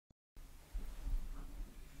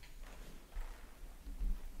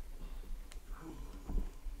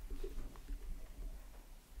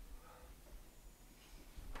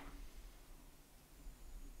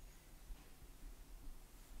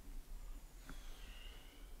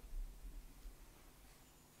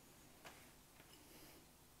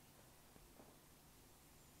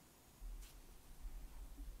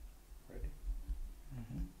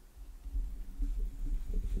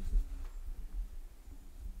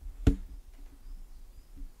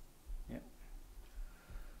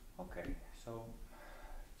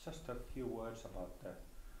a few words about the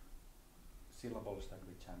syllables that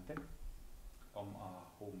we chanted, Om, Ah,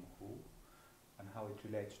 Hum, Hu, and how it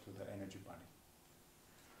relates to the energy body.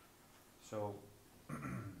 So,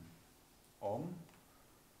 Om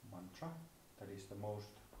mantra, that is the most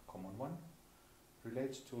common one,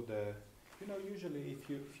 relates to the, usually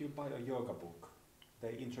if you buy a yoga book,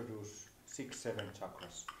 they introduce 6-7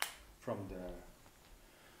 chakras from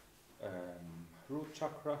the root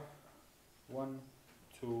chakra, 1,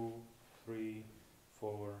 2, 3,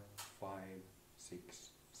 4, 5,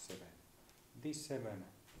 6, 7. These 7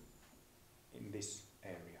 in this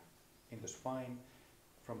area, in the spine,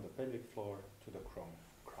 from the pelvic floor to the crown,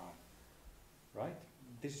 right?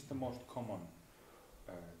 This is the most common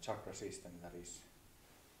chakra system that is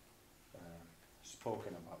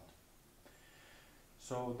spoken about.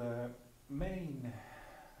 So the main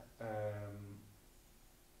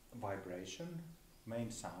vibration,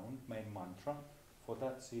 main sound, main mantra for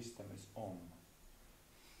that system is Om.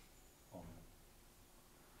 Om.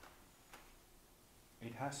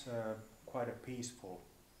 It has quite a peaceful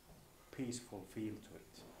feel to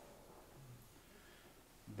it.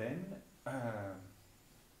 Then,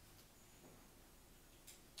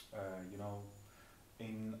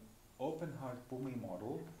 in open heart Bhumi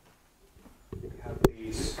model, we have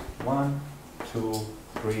these 1, 2,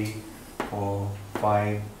 3, 4,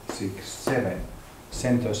 5, 6, 7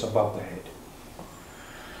 centers above the head.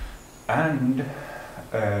 And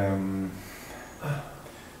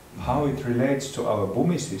how it relates to our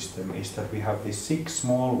Bhumi system is that we have these 6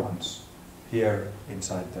 small ones here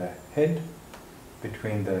inside the head,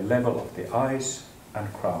 between the level of the eyes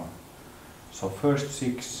and crown. So first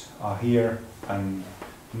 6 are here, and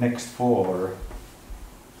next 4,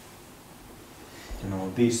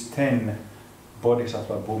 these 10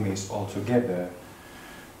 Bodhisattva Bhumis altogether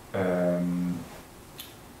are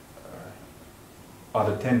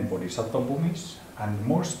the 10 Bodhisattva Bhumis, and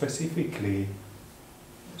more specifically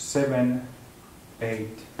 7, 8,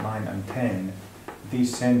 9 and 10,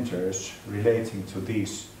 these centers relating to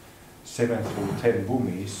these 7 through 10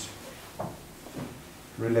 Bhumis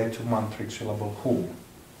relate to mantric syllable Hum.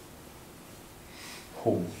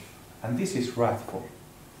 Hum. And this is wrathful.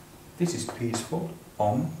 This is peaceful,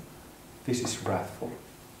 Om. This is wrathful.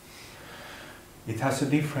 It has a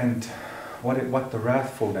different, what the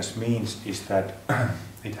wrathfulness means is that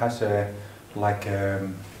it has a,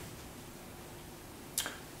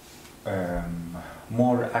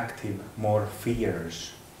 more active, more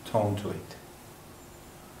fierce tone to it.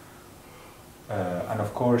 And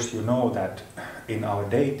of course you know that in our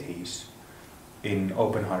deities, in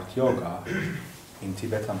open heart yoga, in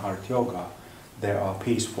Tibetan heart yoga, there are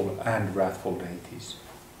peaceful and wrathful deities,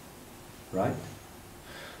 right?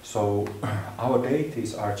 So our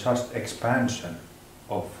deities are just expansion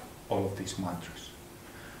of all of these mantras.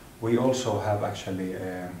 We also have actually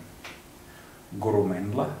Guru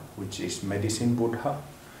Menla, which is medicine Buddha,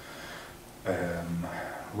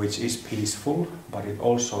 which is peaceful, but it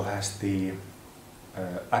also has the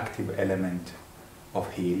active element of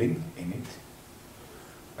healing in it.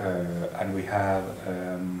 And we have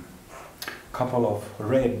a couple of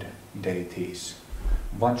red deities,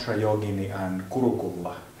 Vajrayogini and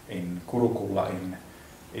Kurukulla in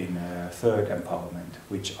third empowerment,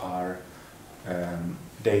 which are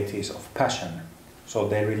deities of passion. So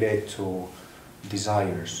they relate to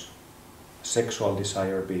desires, sexual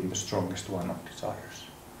desire being the strongest one of desires.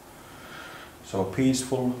 So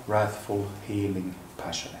peaceful, wrathful, healing,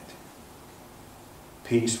 passionate.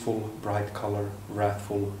 Peaceful, bright color,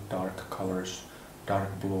 wrathful, dark colors,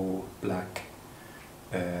 dark blue, black.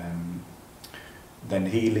 Then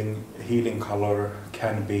healing color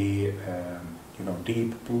can be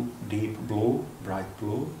deep blue, bright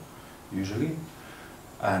blue, usually,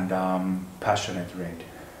 and passionate red.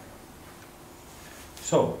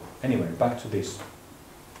 So anyway, back to this.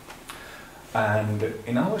 And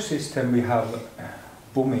in our system we have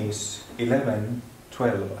Bhumis 11,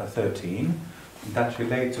 12, 13 that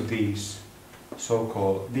relate to these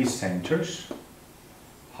these centers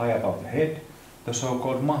high above the head, the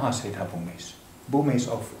so-called Mahasiddha Bhumis, Bhumis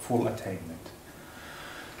of full attainment.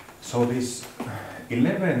 So this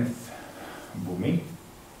 11th Bhumi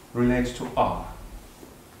relates to Ah,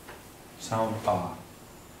 sound Ah.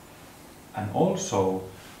 And also,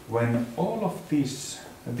 when all of this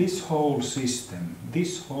whole system,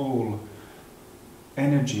 this whole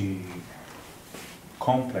energy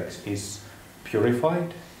complex is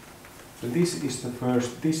purified, so this is the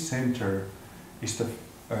first, this center is the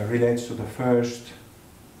relates to the first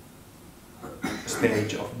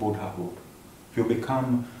stage of Buddhahood. You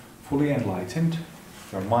become fully enlightened,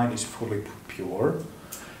 your mind is fully pure,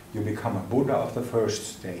 you become a Buddha of the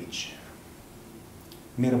first stage.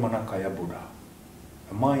 Nirmanakaya Buddha.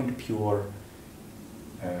 A mind pure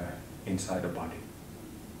inside a body.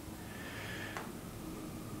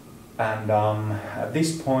 And at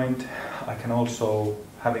this point, I can also,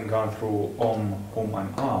 having gone through Om, Hum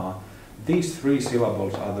and Ah, these three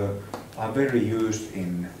syllables are very used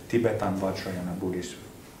in Tibetan Vajrayana Buddhism.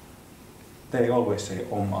 They always say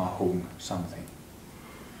Om, Ah, Hum, something.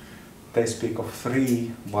 They speak of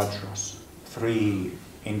three Vajras, three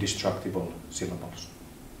indestructible syllables.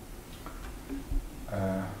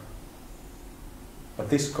 But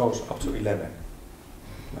this goes up to 11,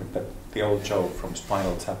 like the old joke from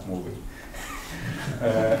Spinal Tap movie.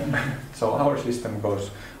 So our system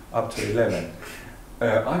goes up to 11.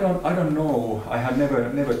 I don't know. I have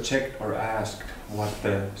never checked or asked what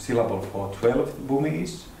the syllable for 12th bhumi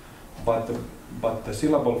is, but the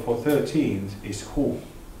syllable for 13th is Hu.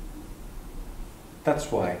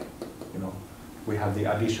 That's why, we have the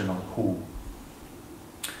additional Hu.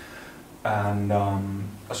 And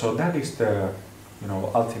so that is the,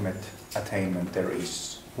 ultimate attainment there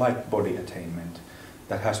is, light body attainment,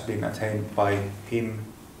 that has been attained by him,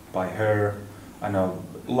 by her, and a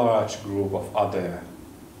large group of other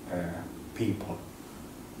people.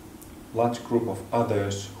 Large group of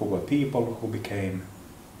others who were people who became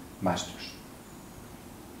masters.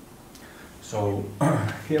 So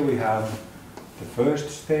here we have the first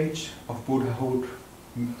stage of Buddhahood,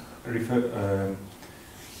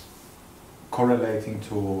 correlating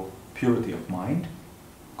to purity of mind,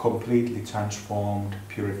 completely transformed,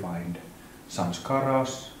 purified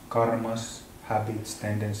samskaras, karmas, habits,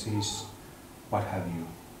 tendencies, what have you.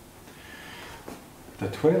 The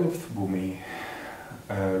 12th bhumi,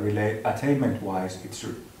 attainment-wise, it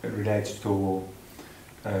relates to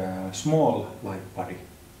small light body,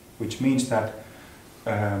 which means that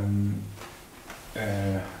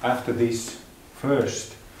after this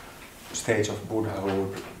first stage of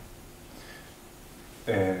Buddhahood,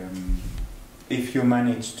 if you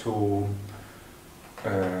manage to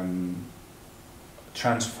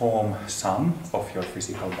transform some of your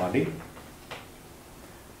physical body,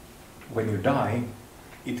 when you die,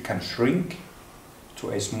 it can shrink to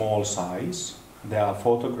a small size. There are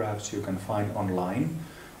photographs you can find online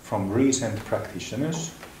from recent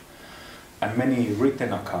practitioners and many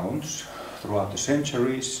written accounts throughout the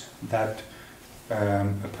centuries that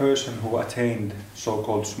a person who attained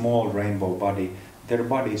so-called small rainbow body, their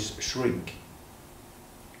bodies shrink,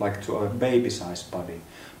 like to a baby-sized body,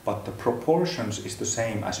 but the proportions is the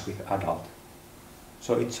same as with adult.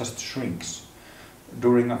 So it just shrinks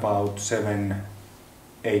during about 7,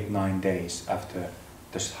 8, 9 days after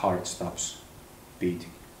the heart stops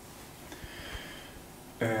beating.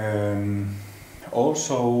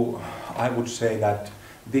 Also, I would say that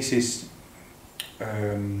this is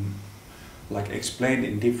like explained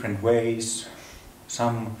in different ways.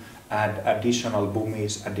 Some add additional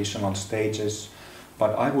bhumis, additional stages,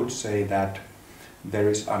 but I would say that there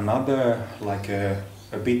is another, like a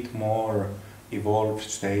bit more evolved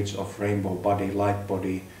stage of rainbow body, light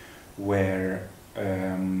body, where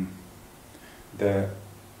the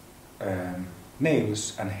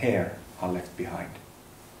nails and hair are left behind.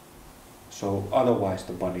 So otherwise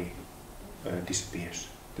the body disappears,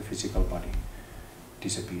 the physical body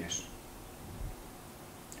disappears.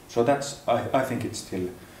 So that's, I think it's still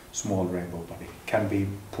small rainbow body, can be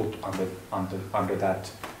put under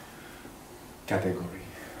that category.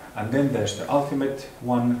 And then there's the ultimate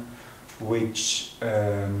one, which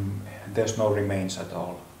there's no remains at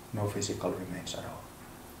all, no physical remains at all.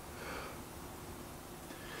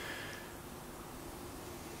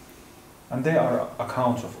 And there are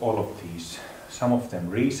accounts of all of these, some of them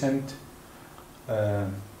recent,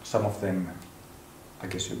 some of them, I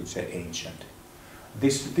guess you would say, ancient.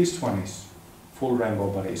 This one is full rainbow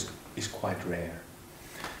body is quite rare.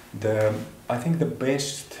 I think the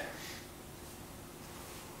best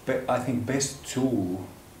two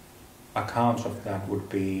accounts of that would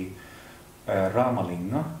be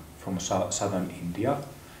Ramalinga from southern India.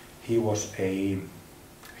 He was a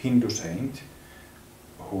Hindu saint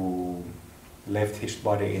who left his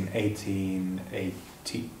body in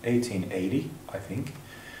 1880, I think.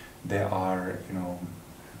 There are,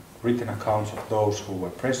 written accounts of those who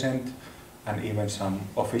were present, and even some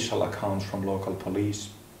official accounts from local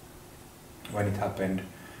police when it happened.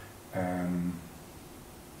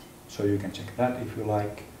 So you can check that if you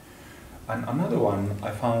like. And another one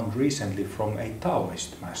I found recently from a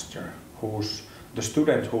Taoist master, the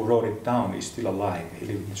student who wrote it down is still alive. He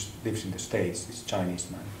lives in the States, this Chinese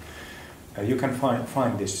man. You can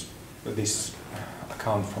find this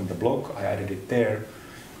account from the blog. I added it there.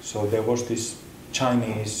 So there was this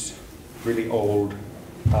Chinese, really old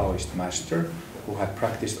Taoist master who had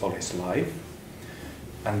practiced all his life.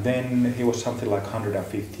 And then he was something like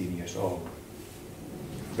 115 years old,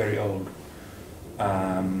 very old.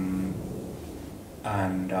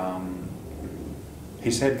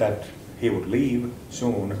 He said that he would leave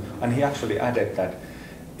soon, and he actually added that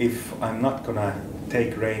if I'm not gonna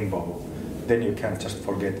take rainbow, then you can just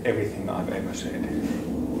forget everything I've ever said.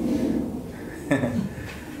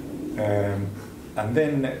 And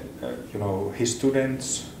then, his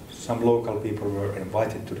students, some local people were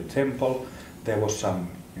invited to the temple. There was some,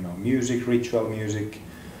 music, ritual music,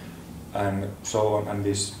 and so on. And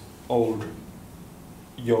this old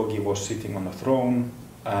yogi was sitting on a throne,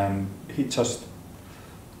 and he just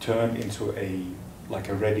turned into a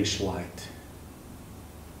reddish light.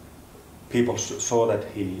 People saw that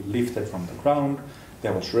he lifted from the ground.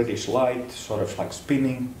 There was reddish light, sort of like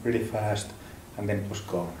spinning really fast, and then it was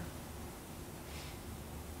gone.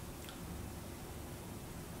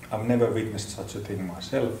 I've never witnessed such a thing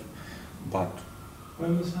myself, but...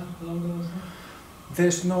 When was that? How long ago was that?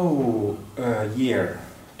 There's no year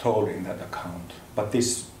told in that account, but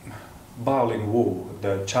this Baolin Wu,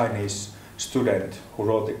 the Chinese student who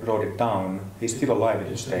wrote it down, he's still alive in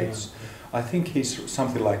the States. I think he's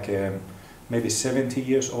something like maybe 70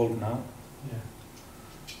 years old now.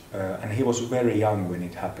 Yeah. And he was very young when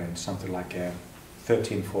it happened, something like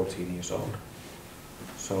 13, 14 years old.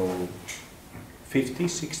 So 50s,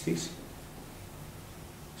 60s,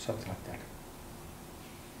 something like that.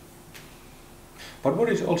 But what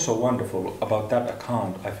is also wonderful about that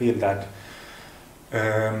account, I feel that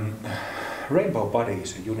rainbow body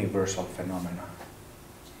is a universal phenomenon.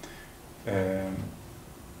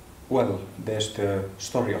 Well, there's the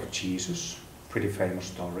story of Jesus, pretty famous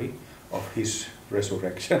story of his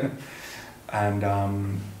resurrection. And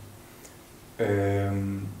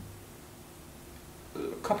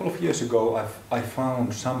a couple of years ago, I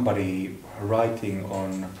found somebody writing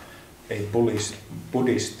on a Buddhist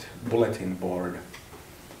bulletin board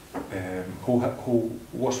who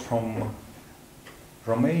was from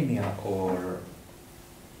Romania or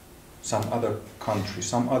some other country,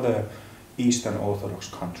 some other Eastern Orthodox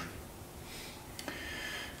country.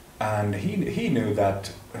 And he knew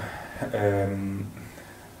that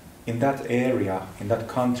in that area, in that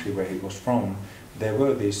country where he was from, there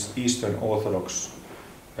were these Eastern Orthodox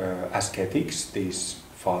ascetics, these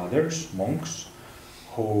fathers, monks,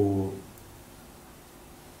 who,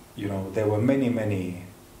 there were many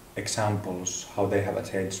examples how they have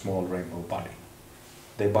attained small rainbow body.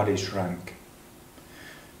 Their body shrank.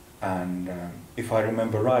 And if I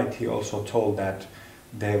remember right, he also told that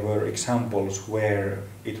there were examples where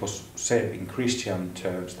it was said in Christian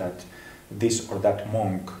terms that this or that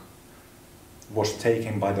monk was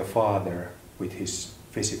taken by the Father with his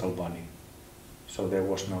physical body. So there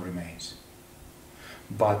was no remains.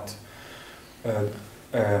 But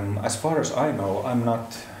as far as I know,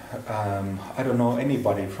 I don't know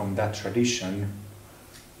anybody from that tradition,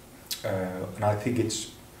 and I think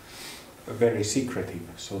it's very secretive,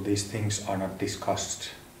 so these things are not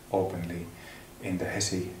discussed openly in the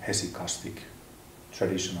hesychastic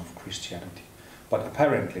tradition of Christianity. But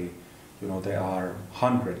apparently, there are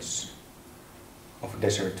hundreds of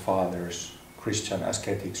Desert Fathers, Christian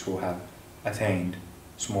ascetics, who have attained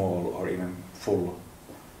small or even full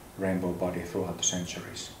rainbow body throughout the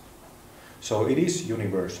centuries. So it is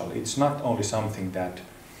universal. It's not only something that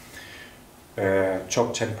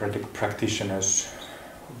Dzogchen practitioners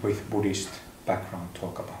with Buddhist background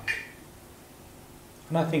talk about.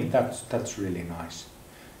 And I think that's really nice.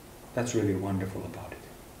 That's really wonderful about it.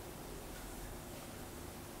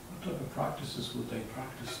 What type of practices would they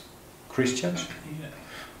practice? Christians?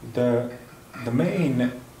 Yeah. The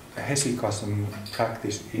main hesychasm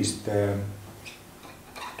practice is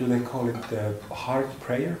do they call it the heart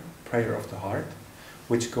prayer? Prayer of the heart,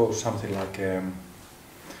 which goes something like, I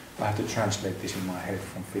have to translate this in my head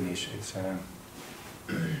from Finnish. It's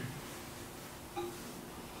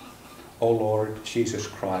O Lord Jesus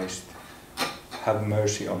Christ, have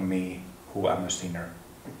mercy on me who am a sinner.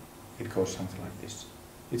 It goes something like this.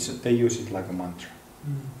 They use it like a mantra.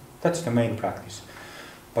 That's the main practice.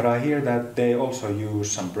 But I hear that they also use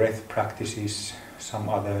some breath practices, some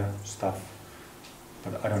other stuff,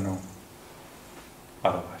 but I don't know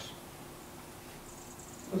otherwise.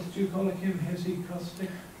 What did you call it again? Hesychastic?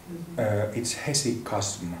 It's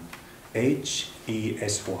hesychasm.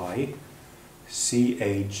 Hesychasm.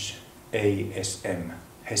 Hesychasm.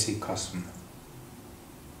 Hesychasm.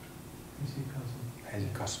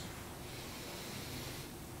 Hesychasm.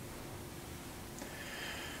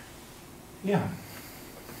 Yeah.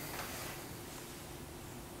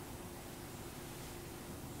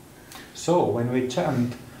 So when we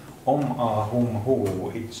chant Om Ah Hum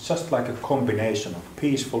Hu, it's just like a combination of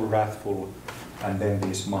peaceful, wrathful, and then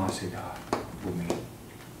these Mahasiddha, Bhumi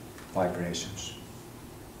vibrations.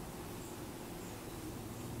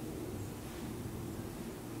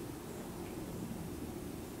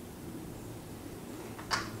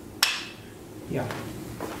 Yeah.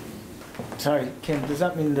 Sorry, Kim, does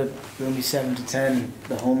that mean that Bhumi 7 to 10,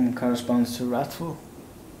 the hum corresponds to wrathful?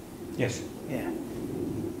 Yes. Yeah.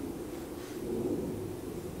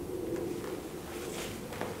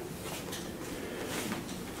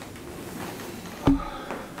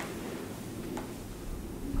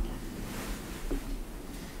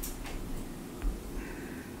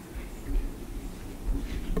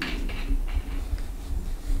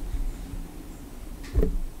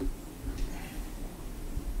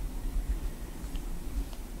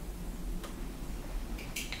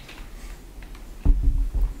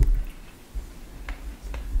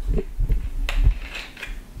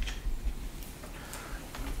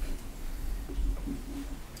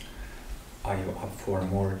 Are you up for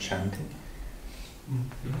more chanting?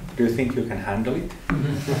 Do you think you can handle it?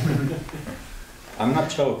 I'm not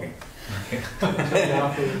joking.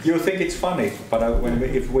 You think it's funny, but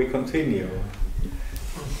if we continue.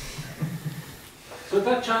 So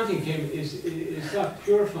that chanting came, is that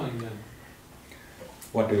purifying then?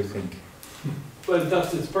 What do you think? Well,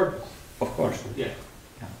 that's its purpose. Of course. Yeah.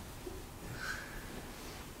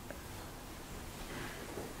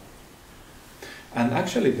 And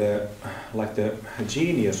actually, the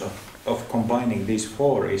genius of combining these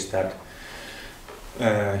four is that,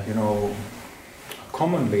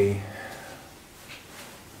 commonly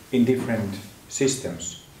in different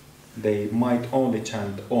systems, they might only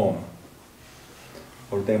chant Om,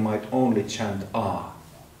 or they might only chant Ah.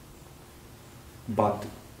 But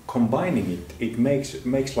combining it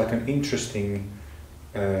makes like an interesting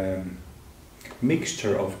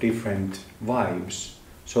mixture of different vibes,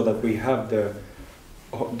 so that we have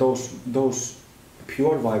those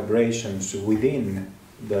pure vibrations within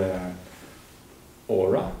the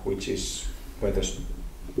aura, which is where the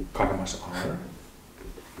karmas are.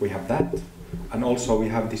 We have that, and also we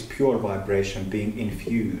have this pure vibration being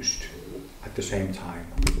infused at the same time,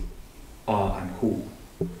 Ah and Hu.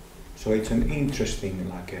 So it's an interesting,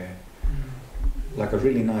 like a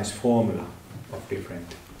really nice formula of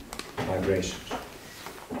different vibrations.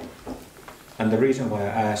 And the reason why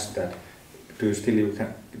I asked that, do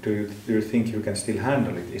you think you can still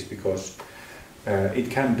handle it, is because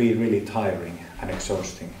it can be really tiring and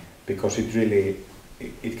exhausting, because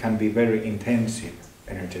it can be very intensive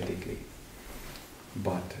energetically.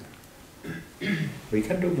 But we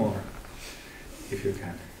can do more if you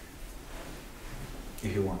can,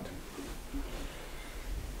 if you want.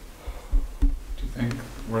 Do you think,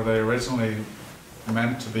 were they originally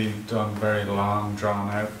meant to be done very long,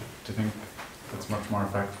 drawn out? Do you think it's much more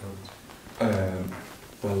effective?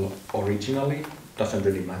 Well, originally doesn't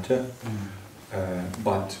really matter,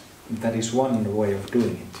 but that is one way of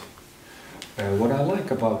doing it. What I like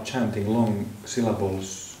about chanting long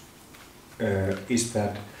syllables is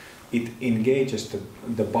that it engages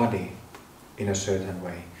the body in a certain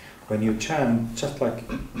way. When you chant, just like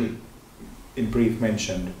we in brief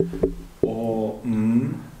mentioned, or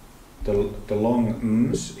the long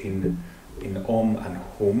m's in Om and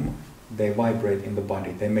Hum, they vibrate in the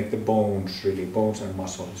body. They make the bones and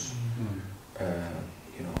muscles,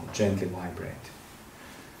 gently vibrate.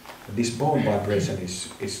 This bone vibration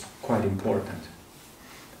is quite important.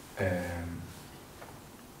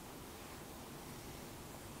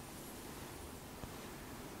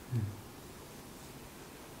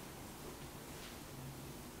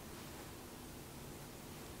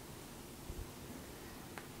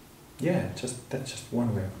 Yeah, that's just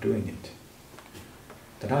one way of doing it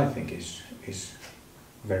that I think is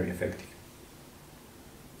very effective.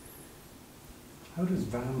 How does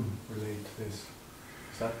VAM relate to this?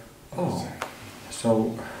 Is that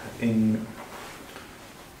So in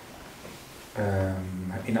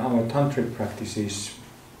our tantric practices,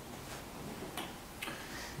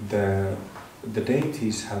 the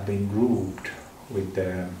deities have been grouped with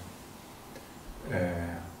the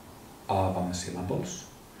Avam syllables,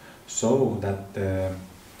 so that the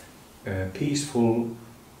peaceful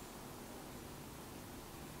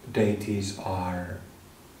deities are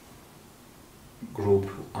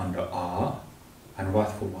grouped under A, and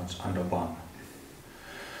wrathful ones under Vam.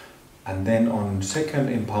 And then on second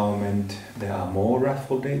empowerment there are more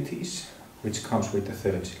wrathful deities, which comes with the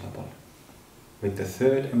third syllable. With the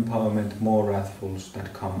third empowerment, more wrathfuls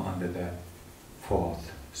that come under the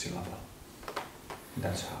fourth syllable.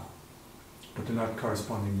 That's how. But they're not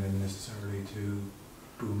corresponding then necessarily to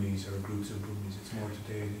boomies or groups of boomies, it's more to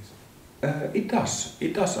deities.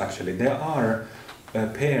 It does actually. There are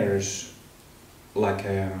pairs like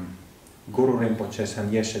Guru Rinpoche's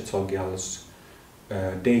and Yeshe Tsogyal's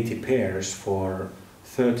deity pairs for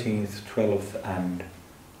 13th, 12th and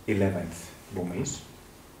 11th boomies.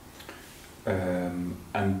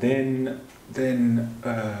 And then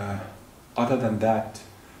other than that,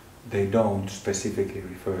 they don't specifically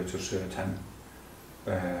refer to certain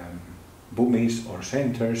boomies or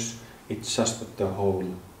centers. It's just that the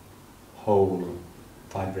whole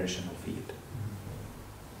vibrational field.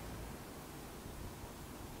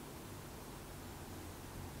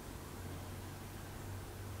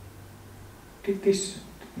 Did this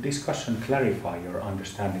discussion clarify your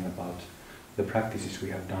understanding about the practices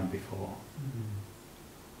we have done before?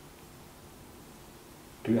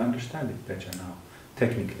 Do you understand it better now,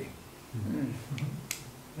 technically?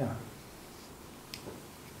 Yeah.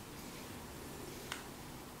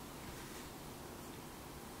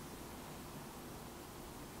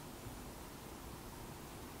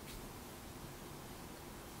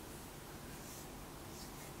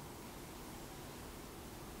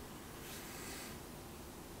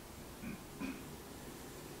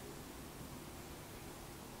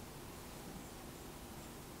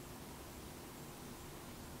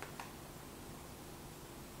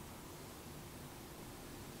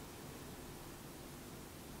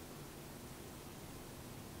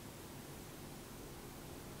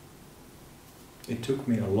 It took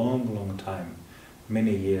me a long time,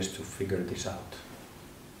 many years to figure this out.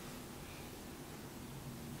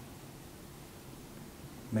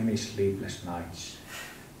 Many sleepless nights,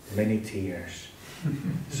 many tears,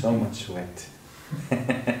 so much sweat. How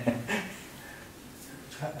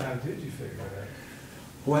did you figure it out?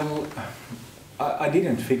 Well, I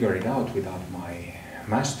didn't figure it out without my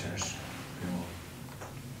masters, you know.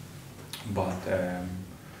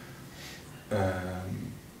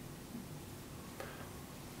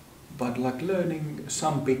 But like learning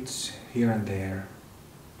some bits here and there,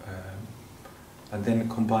 and then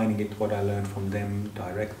combining it what I learned from them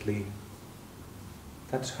directly.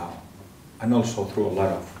 That's how, and also through a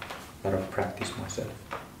lot of practice myself.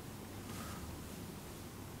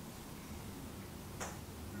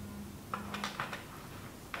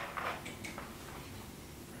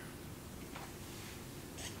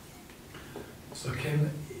 So Kim,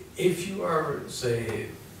 if you are, say,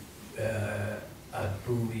 at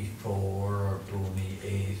Boomi 4 or Boomi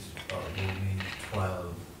 8 or Boomi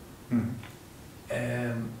 12,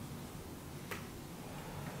 and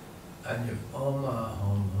you've Oma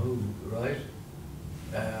Hum Hu, right?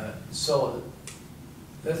 So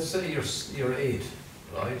let's say you're 8,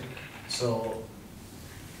 right? So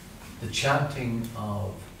the chanting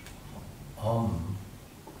of Hum,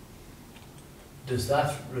 does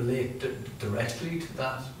that relate directly to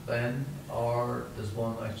that then, or does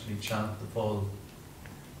one actually chant the full?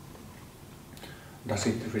 Does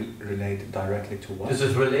it relate directly to what? Does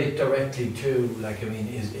it relate directly to, like, I mean,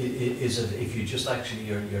 is it if you just actually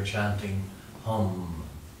you're chanting Hum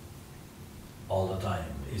all the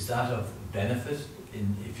time, is that of benefit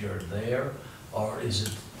in if you're there, or is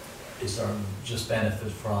there just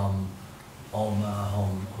benefit from Oma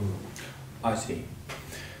Hum Hu? I see.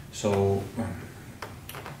 So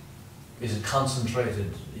is it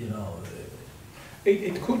concentrated, you know?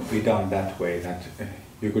 it could be done that way, that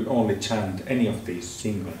you could only chant any of these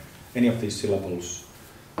syllables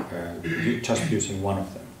just using one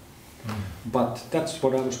of them. But that's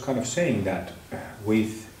what I was kind of saying, that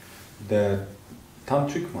with the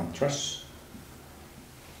tantric mantras,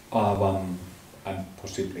 Avam and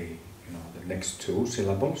possibly, you know, the next two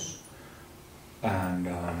syllables, and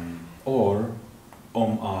or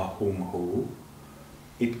Om Ah Hum Hu,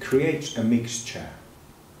 it creates a mixture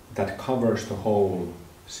that covers the whole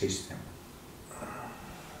system.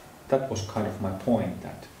 That was kind of my point,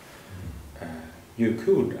 that you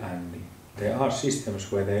could, and there are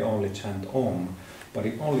systems where they only chant Om, but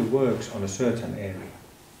it only works on a certain area.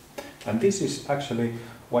 And this is actually,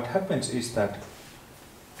 what happens is that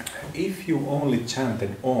if you only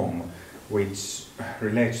chanted Om, which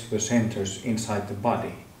relates to the centers inside the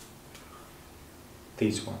body,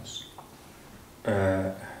 these ones,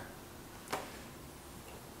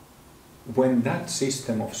 when that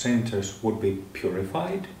system of centers would be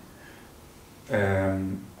purified,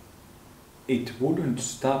 it wouldn't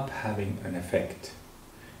stop having an effect.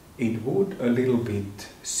 It would a little bit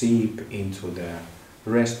seep into the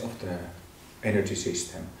rest of the energy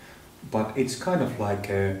system. But it's kind of like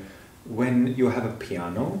when you have a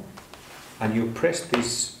piano and you press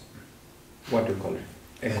this, what do you call it?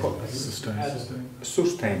 Sustain.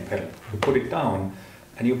 Sustain pedal. You put it down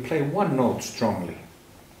and you play one note strongly,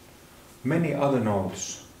 many other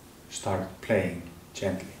notes start playing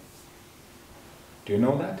gently. Do you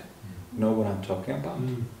know that? Know what I'm talking about?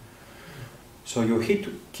 So you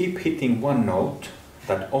keep hitting one note,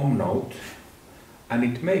 that Om note, and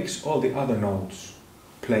it makes all the other notes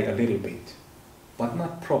play a little bit, but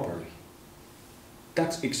not properly.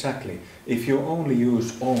 That's exactly, if you only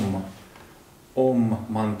use Om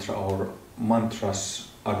mantra or mantras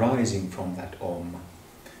arising from that Om,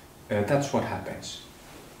 that's what happens.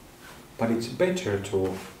 But it's better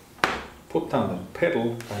to put down the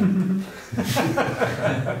pedal and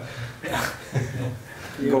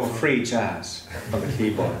go free jazz on the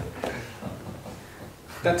keyboard.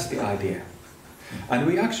 That's the idea. And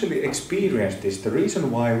we actually experienced this. The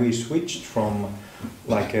reason why we switched from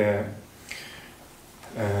like a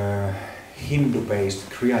Hindu-based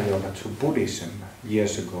Kriya Yoga to Buddhism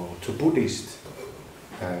years ago, to Buddhist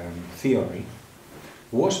theory,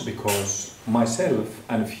 was because myself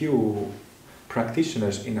and few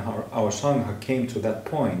practitioners in our Sangha came to that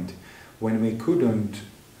point when we couldn't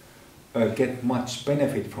get much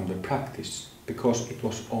benefit from the practice because it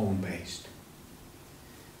was Om-based.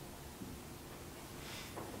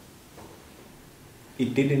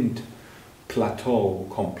 It didn't plateau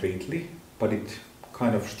completely, but it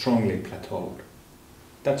kind of strongly plateaued.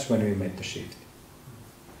 That's when we made the shift.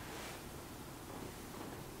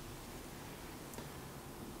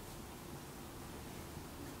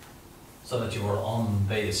 So that you were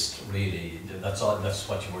Om-based, really. That's all. That's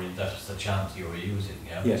what you were. That's the chant you were using.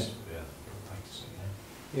 Yeah. Yes. Yeah. Practicing.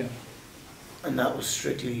 Yeah. And that was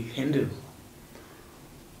strictly Hindu.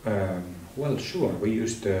 Well, sure. We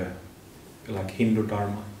used like Hindu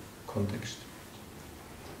Dharma context,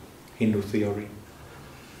 Hindu theory,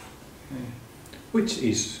 which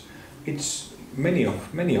is many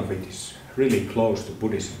of it is really close to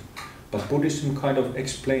Buddhism, but Buddhism kind of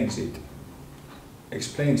explains it,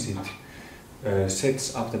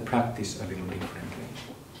 sets up the practice a little differently.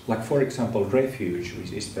 Like for example, refuge,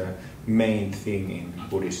 which is the main thing in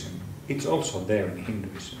Buddhism, it's also there in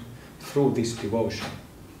Hinduism. Through this devotion,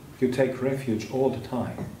 you take refuge all the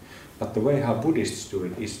time. But the way how Buddhists do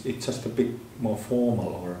it is it's just a bit more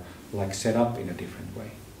formal or like set up in a different way.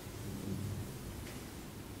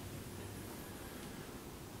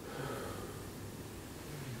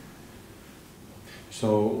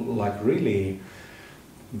 So like really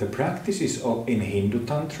the practices in Hindu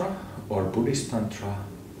Tantra or Buddhist Tantra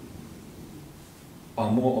are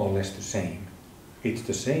more or less the same. It's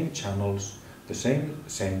the same channels, the same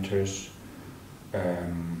centers.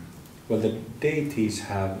 Well, the deities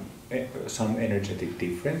have some energetic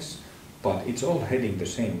difference, but it's all heading the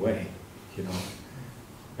same way, you know.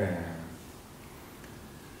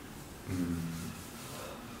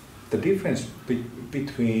 The difference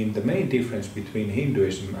the main difference between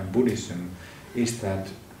Hinduism and Buddhism is that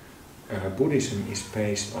Buddhism is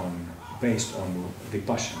based on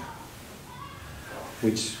Vipassana,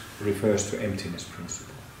 which refers to emptiness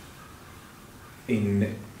principle.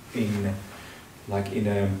 In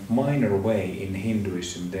a minor way in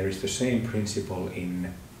Hinduism, there is the same principle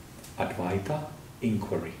in Advaita,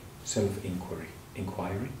 inquiry, self-inquiry,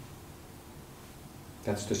 inquiry.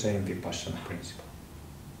 That's the same Vipassana principle.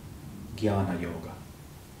 Jnana Yoga.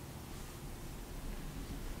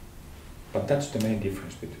 But that's the main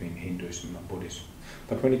difference between Hinduism and Buddhism.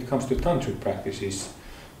 But when it comes to tantric practices,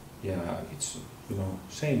 yeah, it's, you know,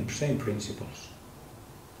 same principles.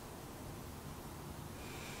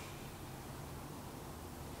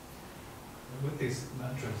 With these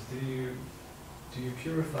mantras, do you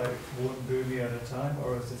purify one bhumi at a time,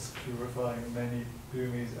 or is this purifying many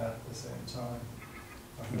bhumis at the same time?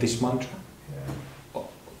 This mantra? Yeah.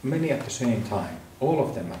 Many at the same time, all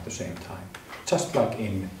of them at the same time, just like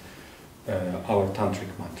in our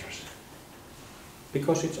tantric mantras,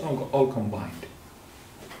 because it's all combined.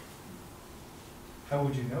 How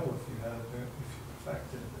would you know if you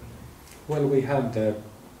perfected it? Well, we have the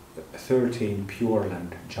 13 Pure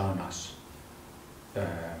Land jhanas.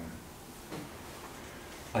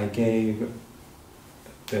 I gave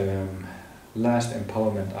the last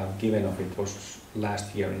empowerment I've given of it was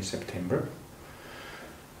last year in September.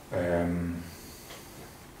 And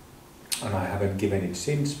I haven't given it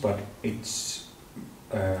since, but it's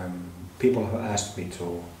people have asked me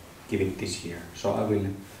to give it this year, so I will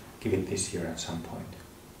give it this year at some point.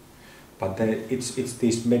 But it's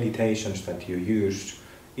these meditations that you use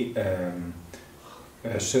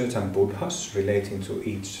certain Buddhas relating to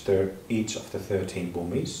each of the 13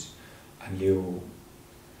 bhumis, and you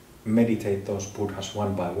meditate those Buddhas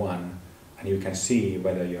one by one, and you can see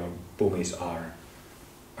whether your bhumis are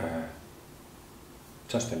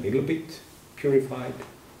just a little bit purified,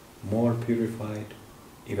 more purified,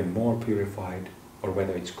 even more purified, or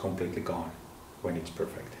whether it's completely gone when it's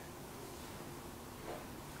perfect.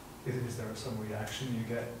 Is there some reaction you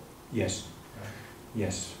get? Yes, Right.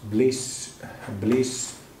 yes. Bliss,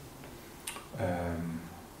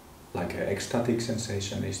 like an ecstatic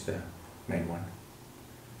sensation is the main one.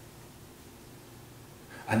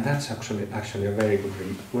 And that's actually a very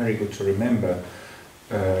good to remember,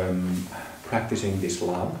 practicing this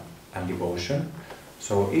love and devotion.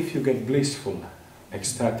 So if you get blissful,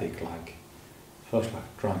 ecstatic, feels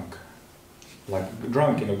like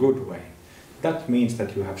drunk in a good way, that means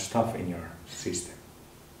that you have stuff in your system.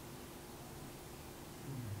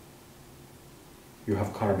 You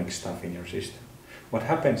have karmic stuff in your system. What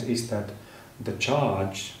happens is that the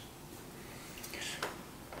charge,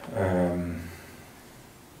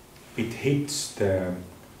 it hits the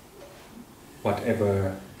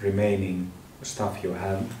whatever remaining stuff you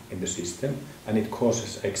have in the system, and it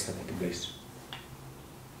causes ecstatic bliss.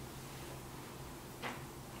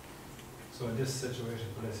 So in this situation,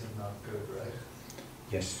 bliss is not good, right?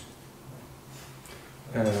 Yes.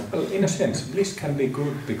 Well, in a sense, bliss can be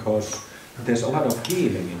good because there's a lot of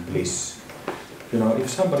healing in bliss. You know, if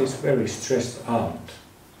somebody is very stressed out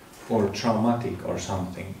or traumatic or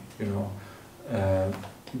something, you know,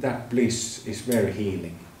 that bliss is very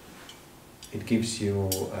healing. It gives you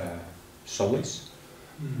solace.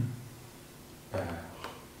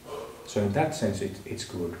 So in that sense, it's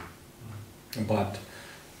good. But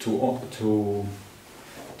to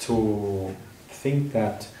think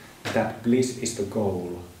that bliss is the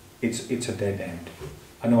goal, it's a dead end.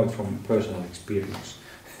 I know it from personal experience.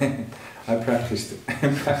 I practiced it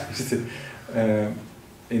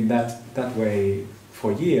in that way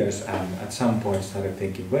for years, and at some point started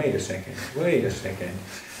thinking, wait a second.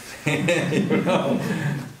 You know,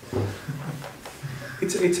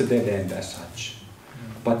 it's a dead end as such.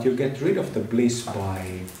 But you get rid of the bliss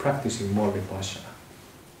by practicing more vipassana.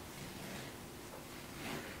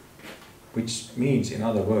 Which means, in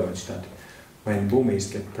other words, that when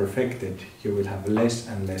bhumis get perfected, you will have less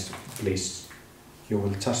and less bliss. You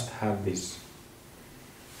will just have this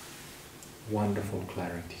wonderful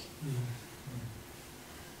clarity.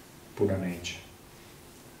 Buddha nature.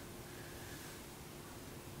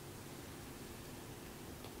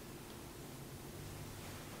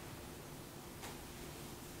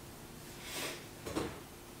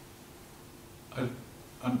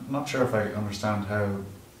 I'm not sure if I understand how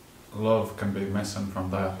love can be missing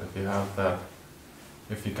from that.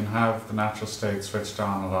 If you can have the natural state switched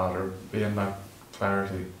on a lot or be in that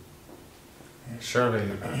clarity, surely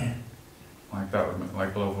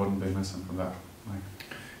like love wouldn't be missing from that.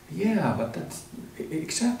 Yeah, but that's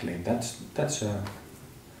exactly that's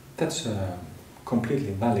a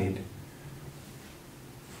completely valid,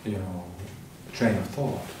 you know, train of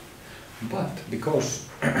thought. But because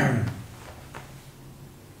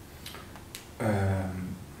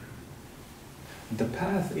the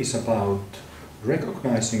path is about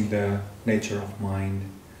recognizing the nature of mind,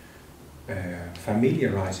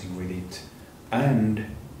 familiarizing with it, and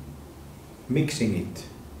mixing it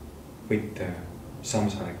with the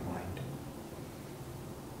samsaric mind.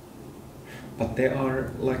 But they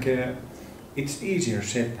are it's easier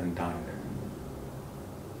said than done.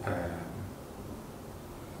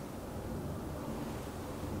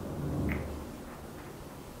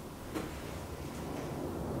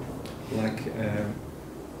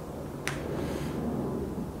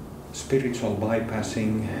 Spiritual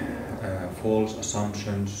bypassing, false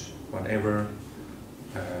assumptions, whatever,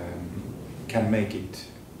 can make it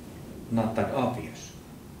not that obvious.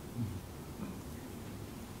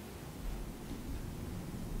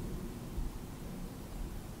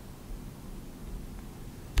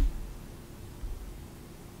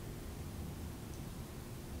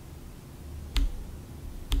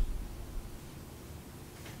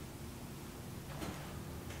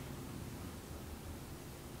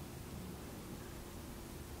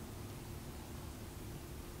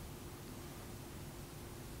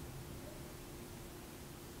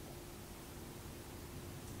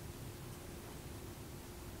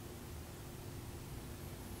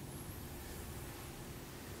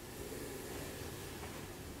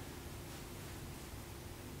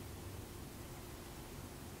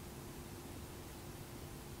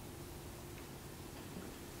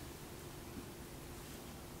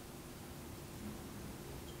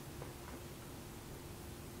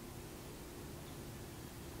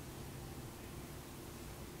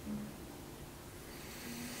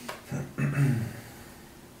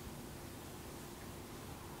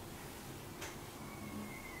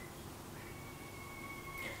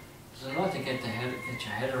 There's a lot to get your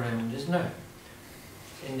head around, isn't there?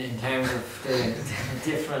 in terms of the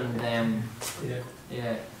different, Yeah.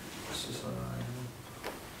 yeah, it's just what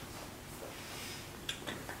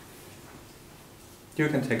You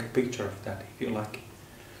can take a picture of that if you like.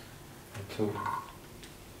 To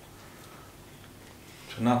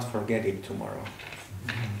not forget it tomorrow.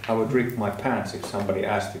 I would rip my pants if somebody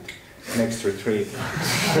asked it next retreat.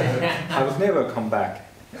 I would never come back.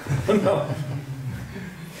 No.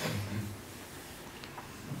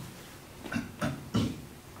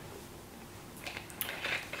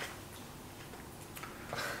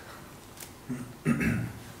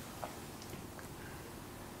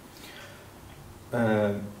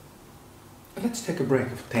 Let's take a break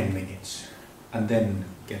of 10 minutes and then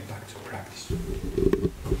get back to practice.